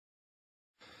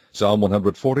Psalm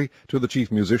 140, to the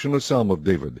chief musician, a psalm of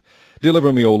David.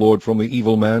 Deliver me, O Lord, from the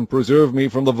evil man. Preserve me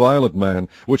from the violent man,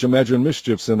 which imagine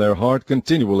mischiefs in their heart.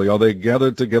 Continually are they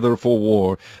gathered together for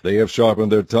war. They have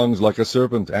sharpened their tongues like a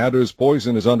serpent. Adder's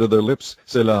poison is under their lips.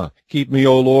 Selah. Keep me,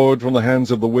 O Lord, from the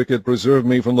hands of the wicked. Preserve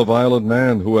me from the violent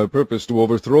man, who have purposed to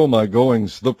overthrow my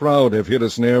goings. The proud have hid a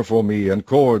snare for me, and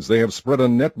cords. They have spread a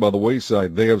net by the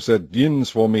wayside. They have set gins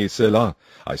for me. Selah.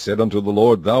 I said unto the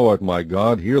Lord, Thou art my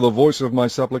God. Hear the voice of my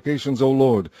supplications, O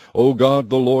Lord. O God,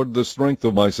 the Lord, the strength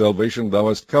of my salvation, Thou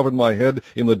hast covered my head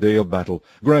in the day of battle.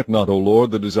 Grant not, O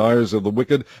Lord, the desires of the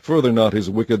wicked. Further not his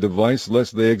wicked device,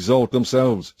 lest they exalt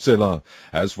themselves. Selah.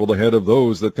 As for the head of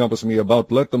those that compass me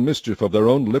about, let the mischief of their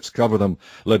own lips cover them.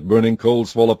 Let burning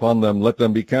coals fall upon them. Let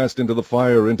them be cast into the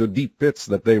fire, into deep pits,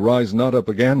 that they rise not up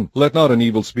again. Let not an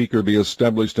evil speaker be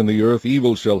established in the earth.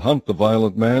 Evil shall hunt the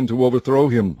violent man to overthrow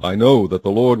him. I know that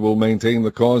the Lord will maintain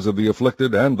the cause of the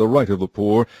afflicted and the right of the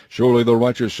poor. Surely the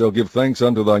righteous shall give thanks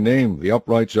unto thy name. The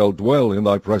upright shall dwell in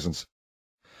thy presence.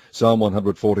 Psalm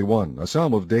 141, a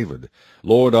psalm of David.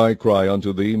 Lord, I cry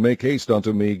unto thee, make haste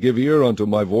unto me, give ear unto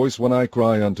my voice when I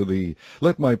cry unto thee.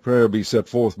 Let my prayer be set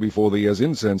forth before thee as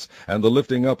incense, and the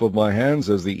lifting up of my hands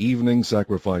as the evening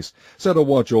sacrifice. Set a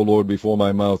watch, O Lord, before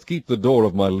my mouth, keep the door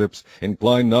of my lips.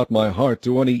 Incline not my heart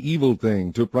to any evil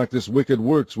thing, to practice wicked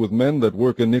works with men that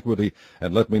work iniquity,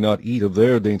 and let me not eat of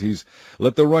their dainties.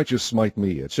 Let the righteous smite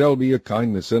me, it shall be a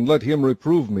kindness, and let him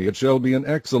reprove me, it shall be an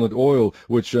excellent oil,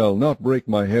 which shall not break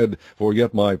my head. For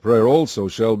yet my prayer also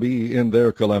shall be in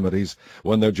their calamities.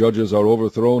 When their judges are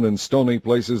overthrown in stony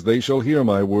places, they shall hear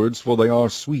my words, for they are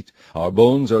sweet. Our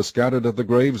bones are scattered at the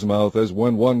grave's mouth, as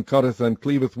when one cutteth and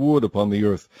cleaveth wood upon the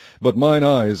earth. But mine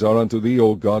eyes are unto thee,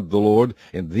 O God the Lord.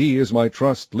 In thee is my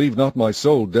trust. Leave not my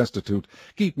soul destitute.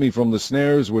 Keep me from the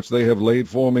snares which they have laid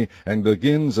for me, and the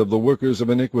gins of the workers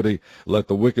of iniquity. Let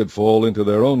the wicked fall into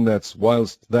their own nets,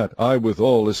 whilst that I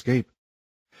withal escape.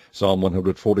 Psalm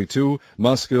 142,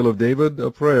 Maskil of David, a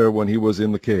prayer when he was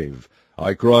in the cave.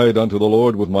 I cried unto the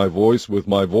Lord with my voice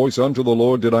unto the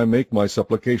Lord did I make my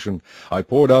supplication. I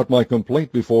poured out my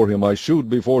complaint before him, I shewed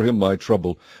before him my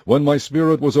trouble. When my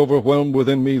spirit was overwhelmed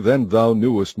within me, then thou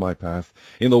knewest my path.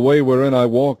 In the way wherein I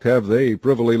walked have they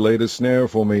privily laid a snare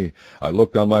for me. I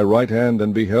looked on my right hand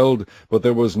and beheld, but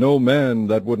there was no man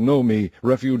that would know me.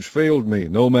 Refuge failed me,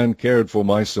 no man cared for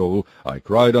my soul. I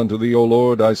cried unto thee, O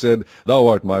Lord, I said, Thou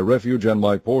art my refuge and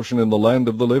my portion in the land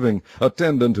of the living.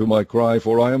 Attend unto my cry,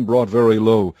 for I am brought very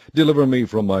low. Deliver me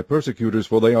from my persecutors,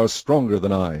 for they are stronger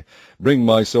than I. Bring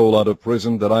my soul out of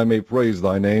prison, that I may praise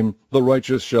thy name. The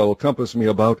righteous shall compass me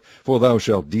about, for thou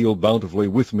shalt deal bountifully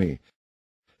with me.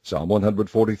 Psalm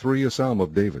 143, a psalm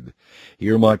of David.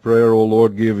 Hear my prayer, O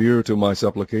Lord, give ear to my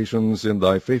supplications. In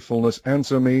thy faithfulness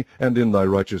answer me, and in thy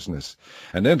righteousness.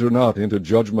 And enter not into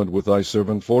judgment with thy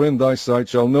servant, for in thy sight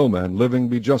shall no man living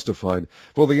be justified.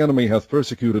 For the enemy hath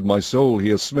persecuted my soul, he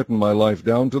hath smitten my life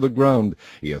down to the ground.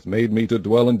 He hath made me to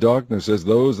dwell in darkness, as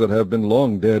those that have been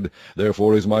long dead.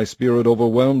 Therefore is my spirit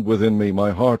overwhelmed within me, my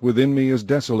heart within me is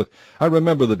desolate. I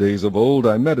remember the days of old,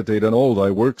 I meditate on all thy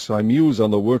works, I muse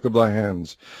on the work of thy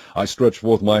hands. I stretch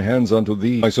forth my hands unto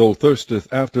thee. My soul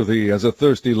thirsteth after thee as a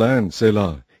thirsty land.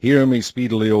 Selah. Hear me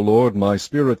speedily, O Lord. My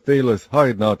spirit faileth.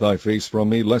 Hide not thy face from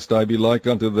me, lest I be like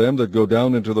unto them that go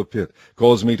down into the pit.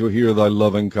 Cause me to hear thy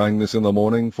loving kindness in the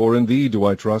morning, for in thee do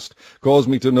I trust. Cause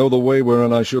me to know the way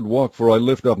wherein I should walk, for I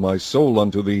lift up my soul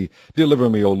unto thee.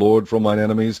 Deliver me, O Lord, from mine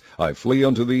enemies. I flee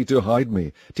unto thee to hide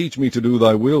me. Teach me to do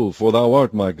thy will, for thou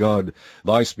art my God.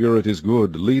 Thy spirit is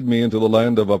good. Lead me into the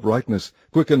land of uprightness.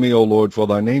 Quicken me, O Lord, for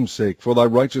thy name's sake, for thy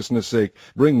righteousness' sake.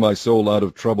 Bring my soul out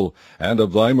of trouble, and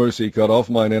of thy mercy cut off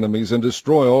mine enemies, and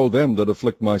destroy all them that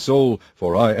afflict my soul,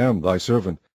 for I am thy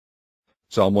servant.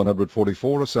 Psalm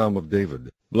 144, a psalm of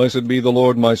David. Blessed be the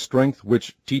Lord my strength,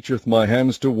 which teacheth my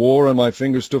hands to war and my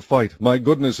fingers to fight, my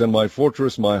goodness and my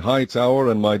fortress, my high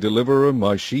tower and my deliverer,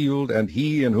 my shield, and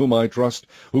he in whom I trust,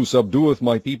 who subdueth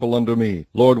my people under me.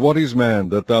 Lord, what is man,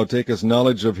 that thou takest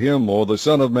knowledge of him, or the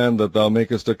son of man, that thou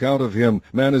makest account of him?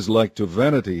 Man is like to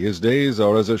vanity, his days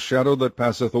are as a shadow that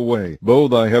passeth away. Bow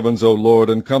thy heavens, O Lord,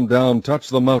 and come down, touch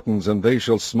the mountains, and they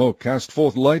shall smoke. Cast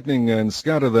forth lightning, and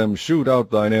scatter them. Shoot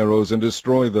out thine arrows, and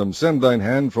destroy them. Send thine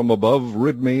hand from above,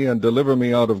 rid me, and deliver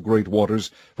me out of great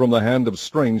waters, from the hand of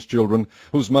strange children,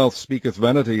 whose mouth speaketh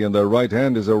vanity, and their right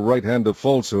hand is a right hand of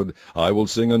falsehood. I will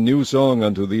sing a new song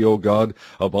unto thee, O God.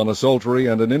 Upon a psaltery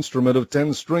and an instrument of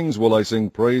 10 strings will I sing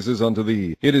praises unto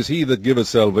thee. It is he that giveth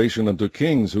salvation unto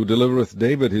kings, who delivereth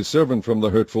David his servant from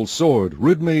the hurtful sword.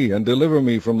 Rid me, and deliver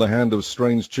me from the hand of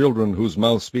strange children, whose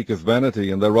mouth speaketh vanity,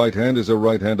 and their right hand is a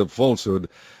right hand of falsehood,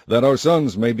 that our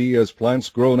sons may be as plants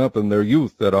grown up in their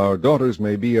youth, that our daughters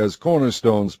may be as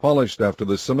cornerstones polished after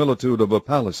the similitude of a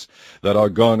palace, that our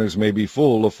garners may be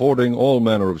full, affording all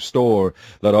manner of store,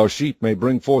 that our sheep may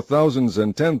bring forth thousands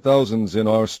and 10,000s in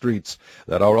our streets,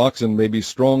 that our oxen may be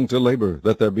strong to labor,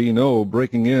 that there be no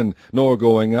breaking in, nor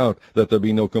going out, that there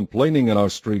be no complaining in our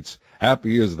streets.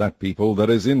 Happy is that people that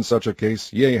is in such a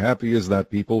case, yea, happy is that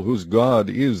people whose God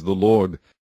is the Lord.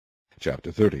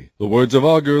 Chapter 30. The words of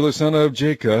Agur the son of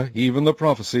Jacob, even the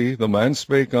prophecy, the man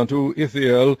spake unto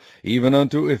Ithiel, even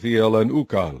unto Ithiel and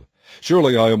Ukal.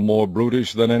 Surely I am more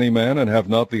brutish than any man, and have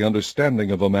not the understanding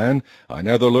of a man. I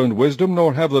neither learned wisdom,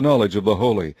 nor have the knowledge of the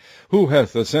holy. Who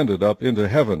hath ascended up into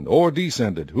heaven, or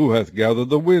descended? Who hath gathered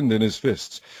the wind in his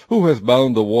fists? Who hath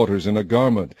bound the waters in a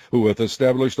garment? Who hath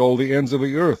established all the ends of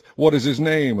the earth? What is his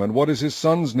name, and what is his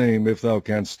son's name, if thou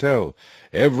canst tell?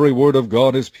 Every word of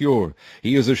God is pure.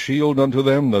 He is a shield unto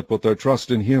them that put their trust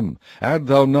in him. Add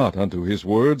thou not unto his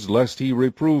words, lest he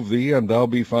reprove thee, and thou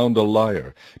be found a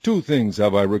liar. 2 things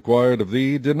have I required of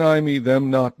thee, deny me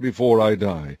them not before I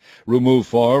die. Remove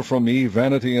far from me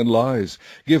vanity and lies.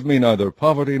 Give me neither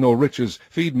poverty nor riches.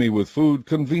 Feed me with food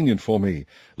convenient for me,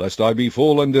 lest I be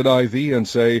full and deny thee, and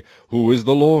say, Who is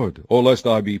the Lord? Or lest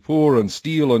I be poor, and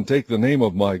steal, and take the name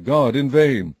of my God in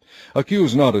vain.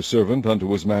 Accuse not a servant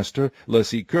unto his master,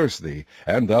 lest he curse thee,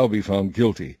 and thou be found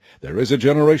guilty. There is a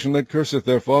generation that curseth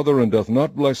their father, and doth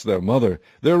not bless their mother.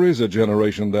 There is a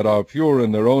generation that are pure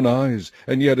in their own eyes,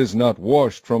 and yet is not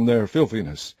washed from their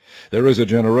filthiness. There is a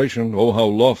generation, O how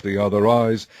lofty are their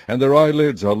eyes, and their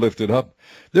eyelids are lifted up.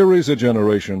 There is a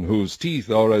generation whose teeth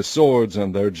are as swords,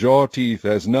 and their jaw teeth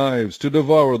as knives, to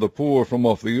devour the poor from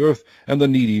off the earth, and the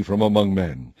needy from among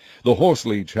men. The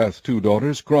horseleech hath 2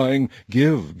 daughters, crying,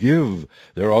 Give, give.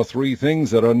 There are 3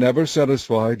 things that are never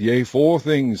satisfied, yea, 4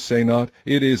 things, say not,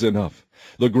 It is enough.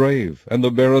 The grave, and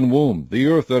the barren womb, the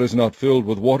earth that is not filled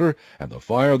with water, and the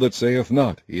fire that saith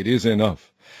not, It is enough.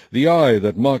 The eye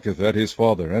that mocketh at his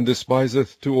father, and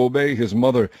despiseth to obey his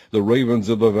mother, the ravens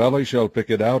of the valley shall pick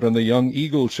it out, and the young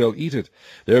eagle shall eat it.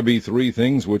 There be 3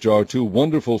 things which are too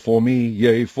wonderful for me,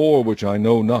 yea, 4 which I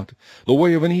know not. The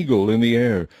way of an eagle in the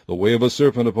air, the way of a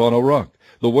serpent upon a rock,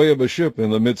 the way of a ship in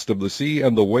the midst of the sea,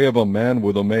 and the way of a man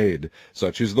with a maid.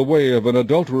 Such is the way of an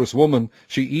adulterous woman.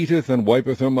 She eateth and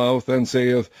wipeth her mouth, and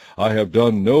saith, I have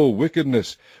done no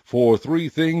wickedness. For 3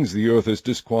 things the earth is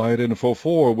disquiet, and for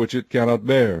 4 which it cannot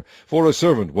bear. For a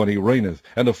servant when he reigneth,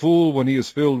 and a fool when he is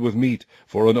filled with meat.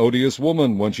 For an odious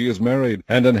woman when she is married,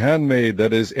 and an handmaid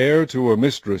that is heir to her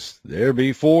mistress. There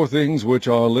be 4 things which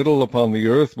are little upon the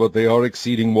earth, but they are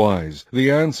exceeding wise. The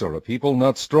ants are a people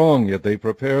not strong, yet they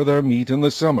prepare their meat in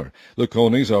the summer. The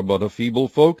conies are but a feeble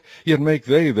folk, yet make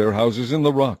they their houses in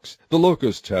the rocks. The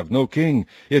locusts have no king,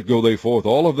 yet go they forth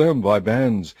all of them by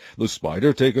bands. The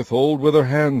spider taketh hold with her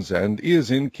hands, and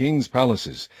is in kings'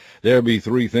 palaces. There be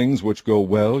 3 things which go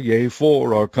well, yea,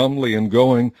 4 are comely in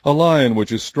going. A lion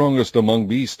which is strongest among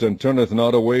beasts, and turneth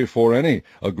not away for any.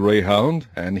 A greyhound,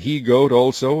 an he-goat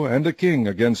also, and a king,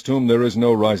 against whom there is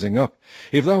no rising up.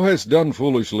 If thou hast done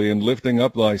foolishly in lifting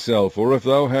up thyself, or if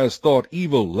thou hast thought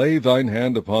evil, lay thine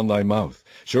hand upon thy mouth.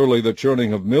 Surely the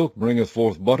churning of milk bringeth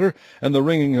forth butter, and the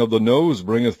wringing of the nose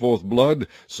bringeth forth blood,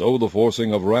 so the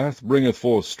forcing of wrath bringeth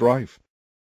forth strife.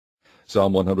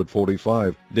 Psalm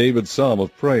 145, David's psalm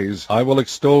of praise. I will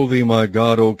extol thee, my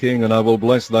God, O King, and I will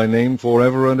bless thy name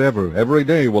forever and ever. Every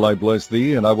day will I bless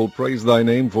thee, and I will praise thy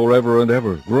name forever and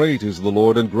ever. Great is the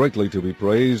Lord, and greatly to be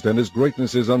praised, and his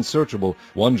greatness is unsearchable.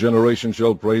 One generation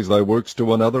shall praise thy works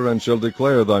to another, and shall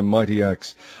declare thy mighty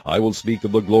acts. I will speak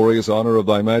of the glorious honor of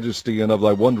thy majesty, and of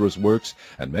thy wondrous works,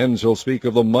 and men shall speak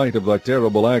of the might of thy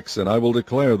terrible acts, and I will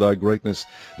declare thy greatness.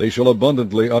 They shall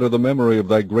abundantly utter the memory of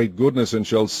thy great goodness, and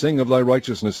shall sing of thy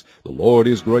righteousness. The Lord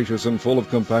is gracious and full of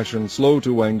compassion, slow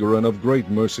to anger, and of great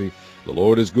mercy. The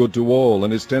Lord is good to all,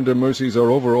 and his tender mercies are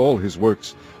over all his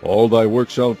works. All thy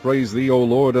works shall praise thee, O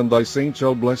Lord, and thy saints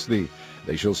shall bless thee.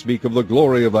 They shall speak of the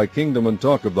glory of thy kingdom, and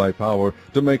talk of thy power,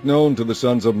 to make known to the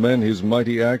sons of men his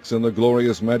mighty acts, and the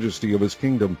glorious majesty of his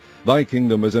kingdom. Thy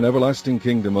kingdom is an everlasting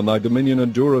kingdom, and thy dominion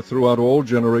endureth throughout all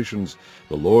generations.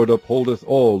 The Lord upholdeth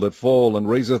all that fall, and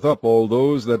raiseth up all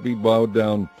those that be bowed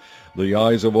down. The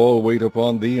eyes of all wait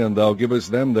upon thee, and thou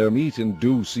givest them their meat in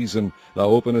due season. Thou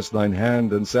openest thine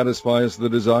hand, and satisfiest the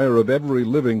desire of every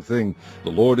living thing. The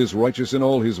Lord is righteous in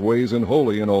all his ways, and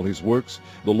holy in all his works.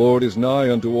 The Lord is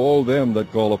nigh unto all them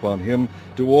that call upon him,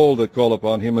 to all that call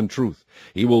upon him in truth.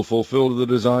 He will fulfill the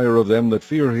desire of them that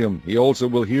fear him. He also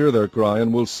will hear their cry,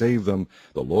 and will save them.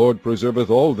 The Lord preserveth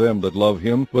all them that love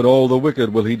him, but all the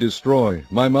wicked will he destroy.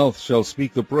 My mouth shall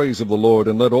speak the praise of the Lord,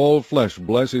 and let all flesh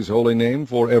bless his holy name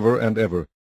for ever and ever.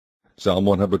 Psalm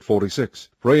 146.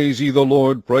 Praise ye the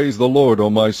Lord, praise the Lord, O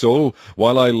my soul.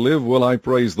 While I live will I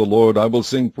praise the Lord. I will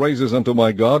sing praises unto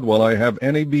my God while I have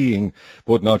any being.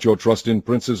 Put not your trust in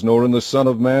princes, nor in the Son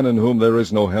of Man, in whom there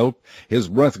is no help. His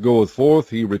breath goeth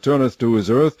forth, he returneth to his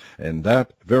earth, and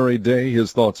that very day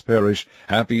his thoughts perish.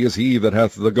 Happy is he that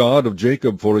hath the God of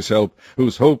Jacob for his help,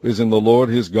 whose hope is in the Lord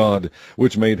his God,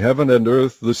 which made heaven and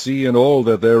earth, the sea, and all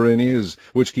that therein is,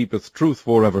 which keepeth truth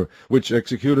forever, which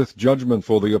executeth judgment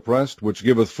for the oppressed, which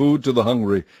giveth food to the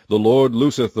hungry. The Lord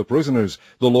looseth the prisoners.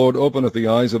 The Lord openeth the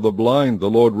eyes of the blind. The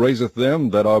Lord raiseth them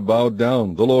that are bowed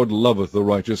down. The Lord loveth the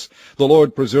righteous. The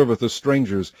Lord preserveth the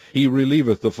strangers. He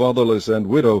relieveth the fatherless and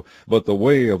widow. But the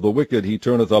way of the wicked he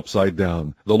turneth upside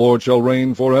down. The Lord shall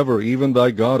reign forever, even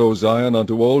thy God, O Zion,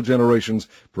 unto all generations.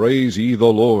 Praise ye the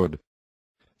Lord.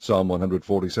 Psalm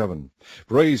 147.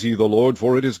 Praise ye the Lord,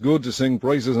 for it is good to sing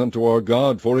praises unto our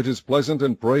God, for it is pleasant,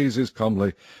 and praise is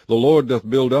comely. The Lord doth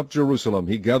build up Jerusalem.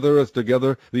 He gathereth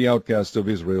together the outcasts of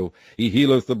Israel. He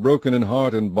healeth the broken in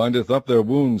heart, and bindeth up their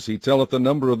wounds. He telleth the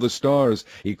number of the stars.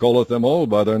 He calleth them all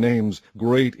by their names.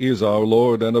 Great is our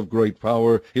Lord, and of great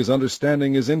power. His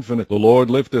understanding is infinite. The Lord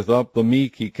lifteth up the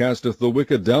meek. He casteth the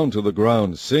wicked down to the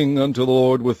ground. Sing unto the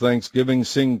Lord with thanksgiving.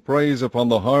 Sing praise upon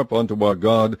the harp unto our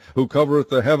God, who covereth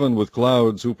the heaven with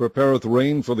clouds, who prepareth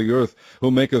rain for the earth,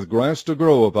 who maketh grass to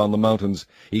grow upon the mountains.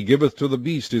 He giveth to the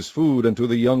beast his food, and to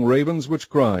the young ravens which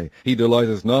cry. He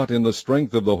delighteth not in the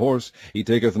strength of the horse. He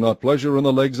taketh not pleasure in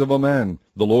the legs of a man.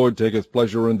 The Lord taketh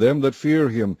pleasure in them that fear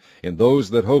him, in those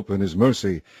that hope in his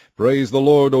mercy. Praise the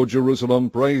Lord, O Jerusalem.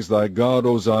 Praise thy God,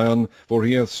 O Zion. For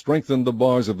he hath strengthened the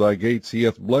bars of thy gates. He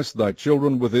hath blessed thy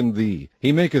children within thee.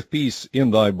 He maketh peace in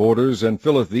thy borders, and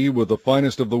filleth thee with the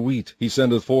finest of the wheat. He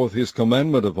sendeth forth his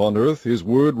commandment upon earth. His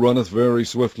word runneth very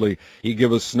swiftly. He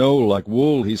giveth snow like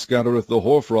wool. He scattereth the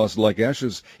hoarfrost like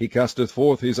ashes. He casteth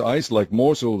forth his ice like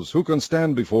morsels. Who can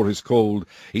stand before his cold?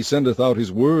 He sendeth out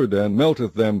his word, and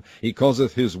melteth them. He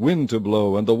causeth his wind to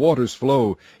blow, and the waters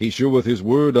flow. He sheweth his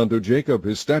word unto Jacob,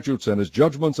 his statutes and his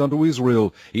judgments unto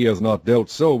Israel. He hath not dealt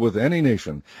so with any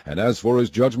nation. And as for his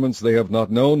judgments, they have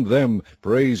not known them.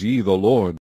 Praise ye the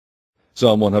Lord.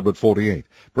 Psalm 148.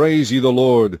 Praise ye the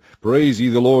Lord. Praise ye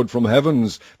the Lord from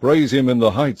heavens. Praise him in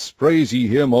the heights. Praise ye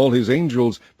him, all his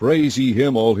angels. Praise ye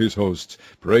him, all his hosts.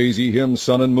 Praise ye him,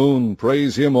 sun and moon.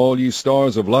 Praise him, all ye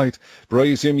stars of light.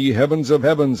 Praise him, ye heavens of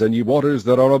heavens, and ye waters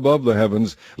that are above the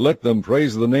heavens. Let them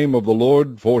praise the name of the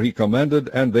Lord, for he commanded,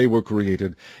 and they were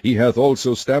created. He hath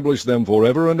also established them for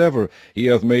ever and ever. He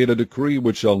hath made a decree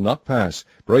which shall not pass.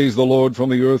 Praise the Lord from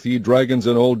the earth, ye dragons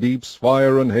and all deeps,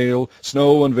 fire and hail,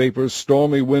 snow and vapors,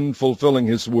 stormy wind fulfilling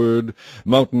his word,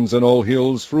 mountains and all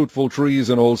hills, fruitful trees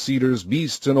and all cedars,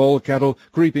 beasts and all cattle,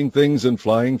 creeping things and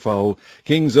flying fowl,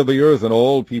 kings of the earth and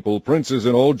all people, princes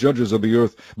and all judges of the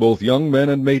earth, both young men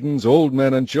and maidens, old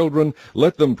men and children.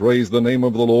 Let them praise the name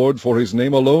of the Lord, for his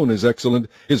name alone is excellent.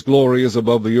 His glory is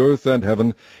above the earth and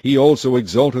heaven. He also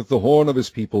exalteth the horn of his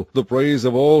people, the praise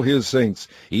of all his saints,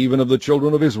 even of the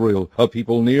children of Israel, a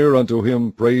people near unto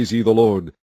him. Praise ye the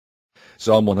Lord.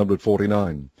 Psalm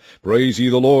 149. Praise ye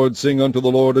the Lord, sing unto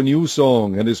the Lord a new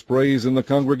song, and his praise in the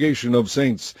congregation of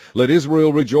saints. Let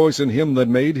Israel rejoice in him that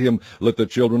made him. Let the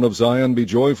children of Zion be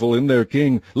joyful in their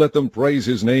King. Let them praise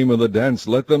his name in the dance.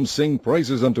 Let them sing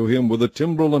praises unto him with the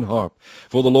timbrel and harp.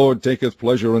 For the Lord taketh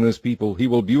pleasure in his people. He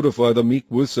will beautify the meek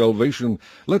with salvation.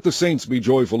 Let the saints be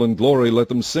joyful in glory. Let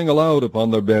them sing aloud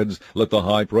upon their beds. Let the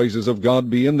high praises of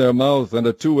God be in their mouth, and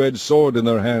a two-edged sword in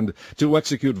their hand, to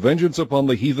execute vengeance upon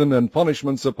the heathen, and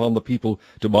punishments upon the people,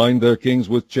 to bind their kings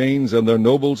with chains, and their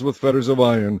nobles with fetters of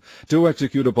iron, to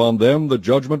execute upon them the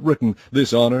judgment written.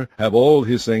 This honor have all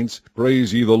his saints.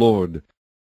 Praise ye the Lord.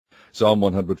 Psalm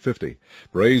 150.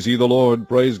 Praise ye the Lord.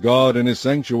 Praise God in his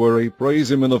sanctuary.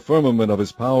 Praise him in the firmament of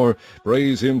his power.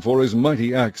 Praise him for his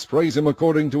mighty acts. Praise him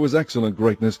according to his excellent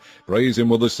greatness. Praise him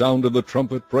with the sound of the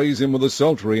trumpet. Praise him with the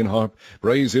psaltery and harp.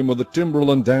 Praise him with the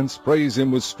timbrel and dance. Praise him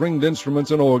with stringed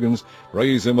instruments and organs.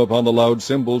 Praise him upon the loud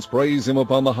cymbals. Praise him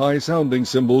upon the high-sounding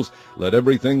cymbals. Let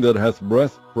everything that hath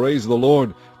breath praise the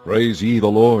Lord. Praise ye the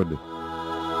Lord.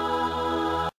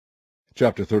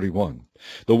 Chapter 31.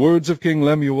 The words of King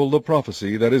Lemuel, the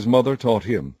prophecy that his mother taught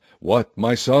him. What,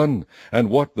 my son?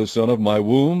 And what the son of my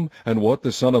womb? And what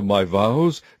the son of my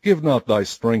vows? Give not thy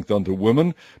strength unto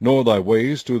women, nor thy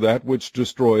ways to that which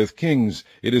destroyeth kings.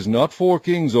 It is not for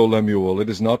kings, O Lemuel, it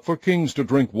is not for kings to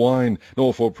drink wine,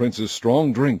 nor for princes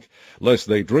strong drink, lest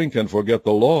they drink and forget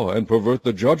the law, and pervert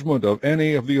the judgment of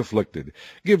any of the afflicted.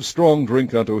 Give strong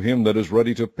drink unto him that is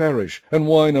ready to perish, and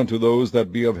wine unto those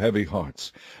that be of heavy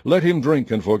hearts. Let him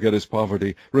drink and forget his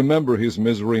poverty, remember his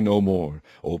misery no more.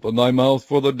 Open thy mouth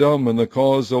for the dumb, come in the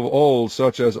cause of all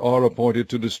such as are appointed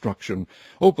to destruction.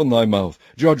 Open thy mouth,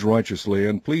 judge righteously,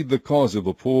 and plead the cause of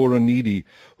the poor and needy.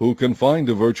 Who can find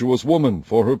a virtuous woman?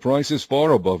 For her price is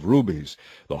far above rubies.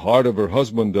 The heart of her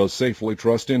husband does safely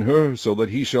trust in her, so that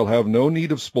he shall have no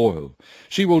need of spoil.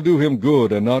 She will do him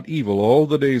good and not evil all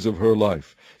the days of her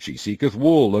life. She seeketh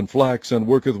wool and flax, and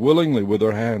worketh willingly with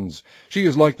her hands. She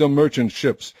is like the merchant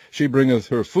ships. She bringeth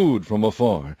her food from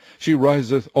afar. She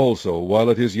riseth also while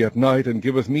it is yet night, and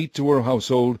giveth meat to her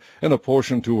household, and a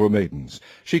portion to her maidens.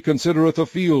 She considereth a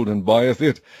field, and buyeth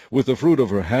it. With the fruit of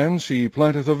her hands she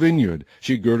planteth a vineyard.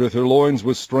 She girdeth her loins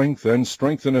with strength, and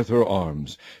strengtheneth her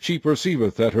arms. She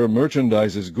perceiveth that her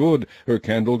merchandise is good. Her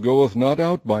candle goeth not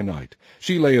out by night.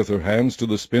 She layeth her hands to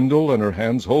the spindle, and her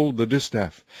hands hold the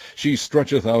distaff. She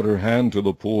stretcheth out her hand to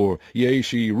the poor, yea,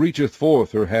 she reacheth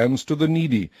forth her hands to the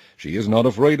needy. She is not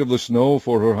afraid of the snow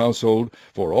for her household,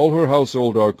 for all her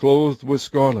household are clothed with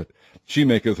scarlet. She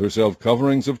maketh herself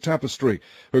coverings of tapestry.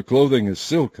 Her clothing is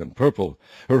silk and purple.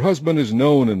 Her husband is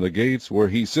known in the gates, where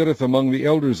he sitteth among the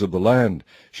elders of the land.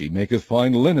 She maketh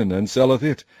fine linen, and selleth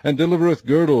it, and delivereth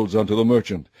girdles unto the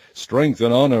merchant. Strength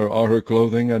and honor are her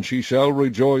clothing, and she shall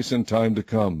rejoice in time to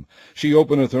come. She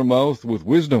openeth her mouth with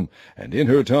wisdom, and in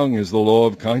her tongue is the law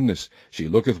of kindness. She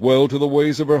looketh well to the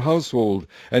ways of her household,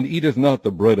 and eateth not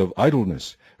the bread of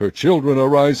idleness. Her children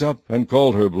arise up, and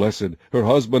call her blessed, her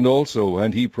husband also,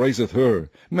 and he praiseth her.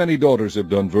 Many daughters have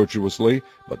done virtuously,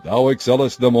 but thou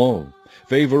excellest them all.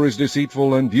 Favor is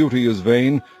deceitful, and beauty is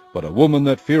vain, but a woman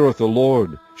that feareth the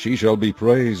Lord, she shall be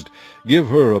praised. Give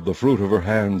her of the fruit of her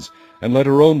hands, and let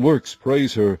her own works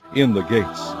praise her in the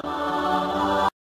gates.